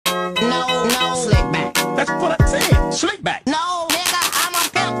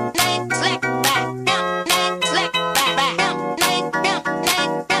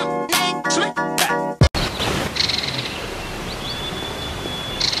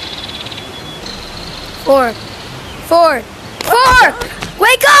Ford. Ford. Ford!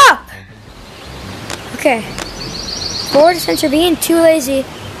 Wake up! Okay. Ford, since you're being too lazy,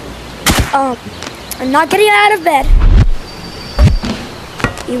 I'm not getting out of bed.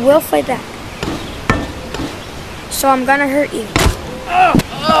 You will fight back. So I'm gonna hurt you.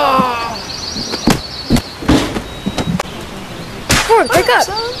 Ford, wake up!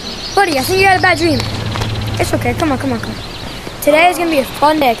 Buddy, I think you had a bad dream. It's okay, come on. Today is gonna be a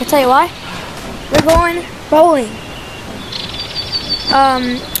fun day, I can tell you why. We're going bowling.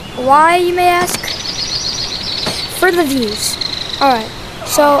 Why, you may ask? For the views. Alright,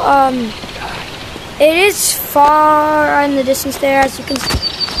 so, it is far in the distance there, as you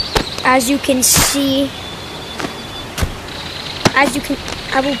can see.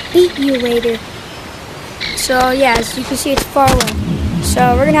 I will beat you later. So, yeah, as you can see, it's far away.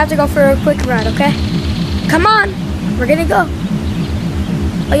 So, we're gonna have to go for a quick ride, okay? Come on! We're gonna go.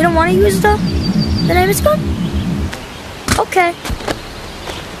 Oh, you don't want to use the Nimbus gun? Okay.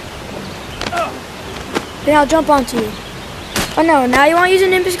 Then I'll jump onto you. Oh no, now you want to use a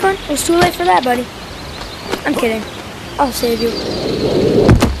Nimbus gun? It's too late for that, buddy. I'm kidding. I'll save you.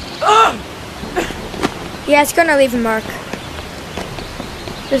 Yeah, it's gonna leave a mark.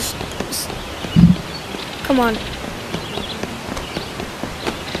 Just come on.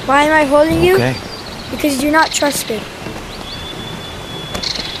 Why am I holding you? Okay. Because you're not trusted.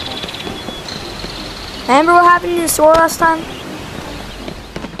 Remember what happened in the store last time?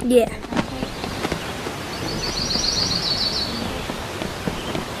 Yeah.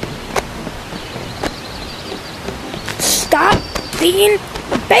 Stop being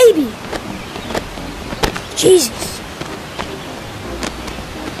a baby. Jesus.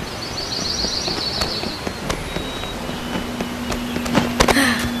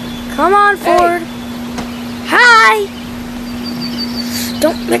 Come on, Ford. Hey. Hi.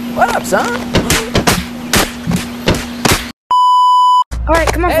 Don't make. What up, son? All right,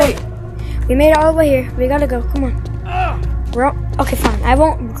 come on, Ford. We made it all the way here. We gotta go. Come on. Okay, fine. I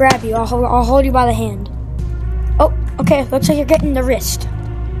won't grab you. I'll hold you by the hand. Oh, okay. Looks like you're getting the wrist.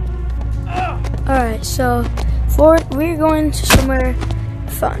 All right, so Ford, we're going to somewhere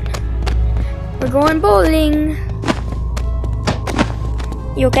fun. We're going bowling.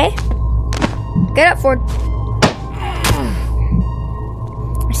 You okay? Get up, Ford.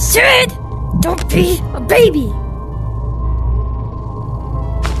 I said, don't be a baby.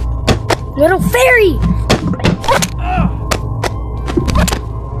 Little fairy.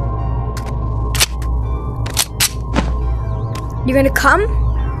 You gonna come?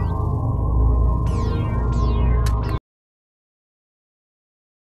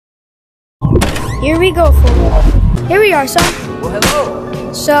 Here we go, Ford. Here we are, son. Well,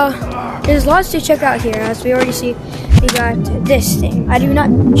 hello. So, there's lots to check out here. As we already see, we got this thing. I do not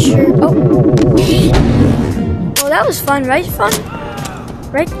sure. Oh. Well, that was fun, right? Fun?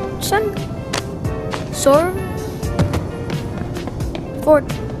 Right, son? Sora? Ford.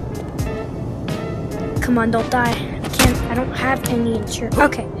 Come on, don't die. I don't have any insurance.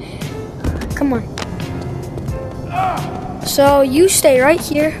 Okay. Come on. So, you stay right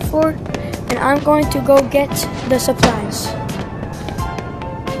here, Ford. And I'm going to go get the supplies.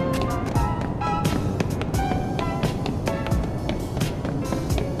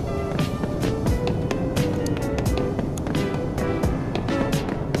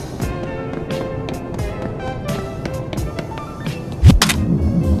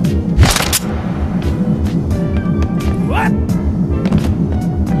 What?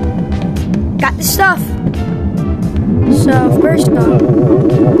 Got the stuff. So first off,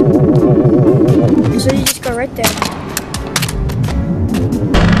 so you just go right there.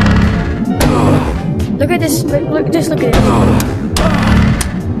 Look at this. Just look at it.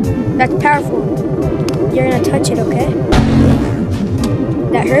 That's powerful. You're gonna touch it, okay?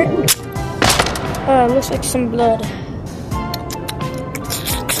 That hurt? Oh, it looks like some blood.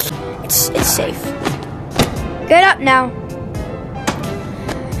 It's safe. Get up now.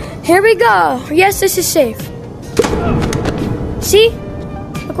 Here we go. Yes, this is safe. See?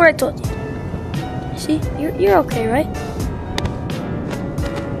 Look what I told you. See? You're okay, right?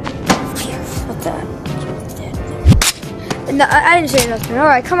 What's that? No, I didn't say nothing.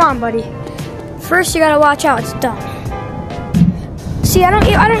 Alright, come on, buddy. First, you gotta watch out. It's dumb. See, I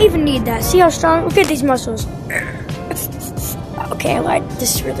don't even need that. See how strong? Look at these muscles. Okay, I lied.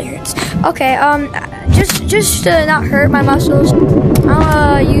 This really hurts. Okay, just to not hurt my muscles,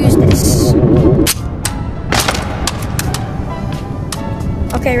 I'll use this.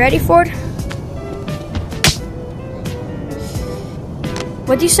 Okay, ready, Ford?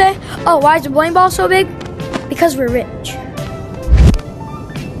 What'd you say? Oh, why is the bowling ball so big? Because we're rich.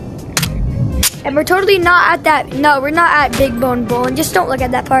 And we're totally not at that. No, we're not at Big Bone Bowling. Just don't look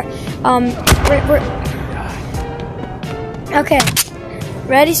at that part. Okay.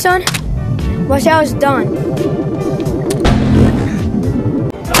 Ready, son? Watch how it's done.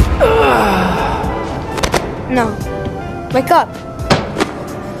 No. Wake up.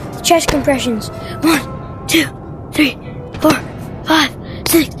 Chest compressions. 1, 2, 3, 4, 5,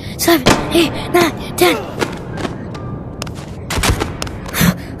 6, 7, 8, 9, 10.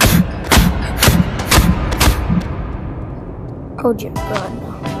 Oh dear God, no.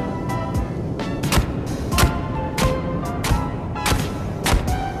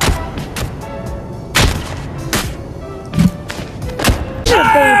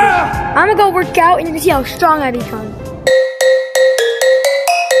 I'm gonna go work out and you can see how strong I become.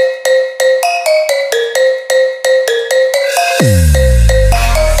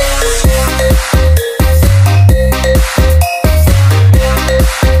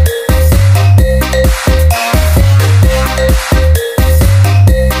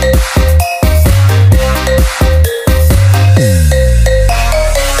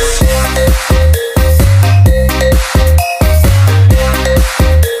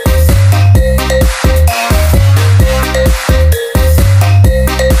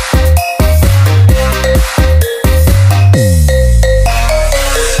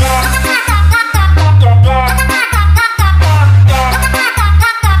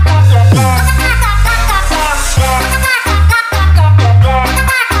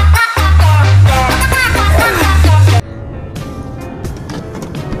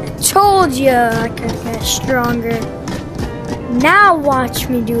 Told you I could get stronger. Now watch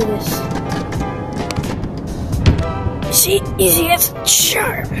me do this. See, easy as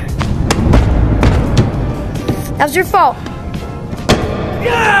sharp. That was your fault.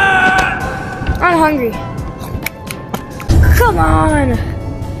 I'm hungry. Come on.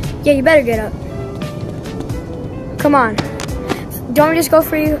 Yeah, you better get up. Come on. Don't just go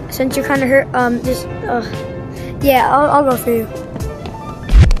for you since you're kind of hurt. Yeah, I'll go for you.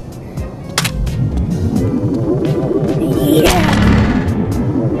 Yeah.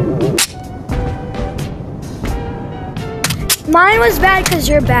 Mine was bad because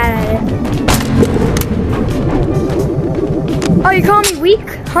you're bad at it. Oh, you're calling me weak?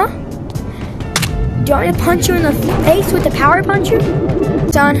 Huh? Do you want me to punch you in the face with the power puncher?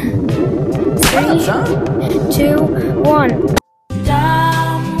 Done. 3, 2, 1.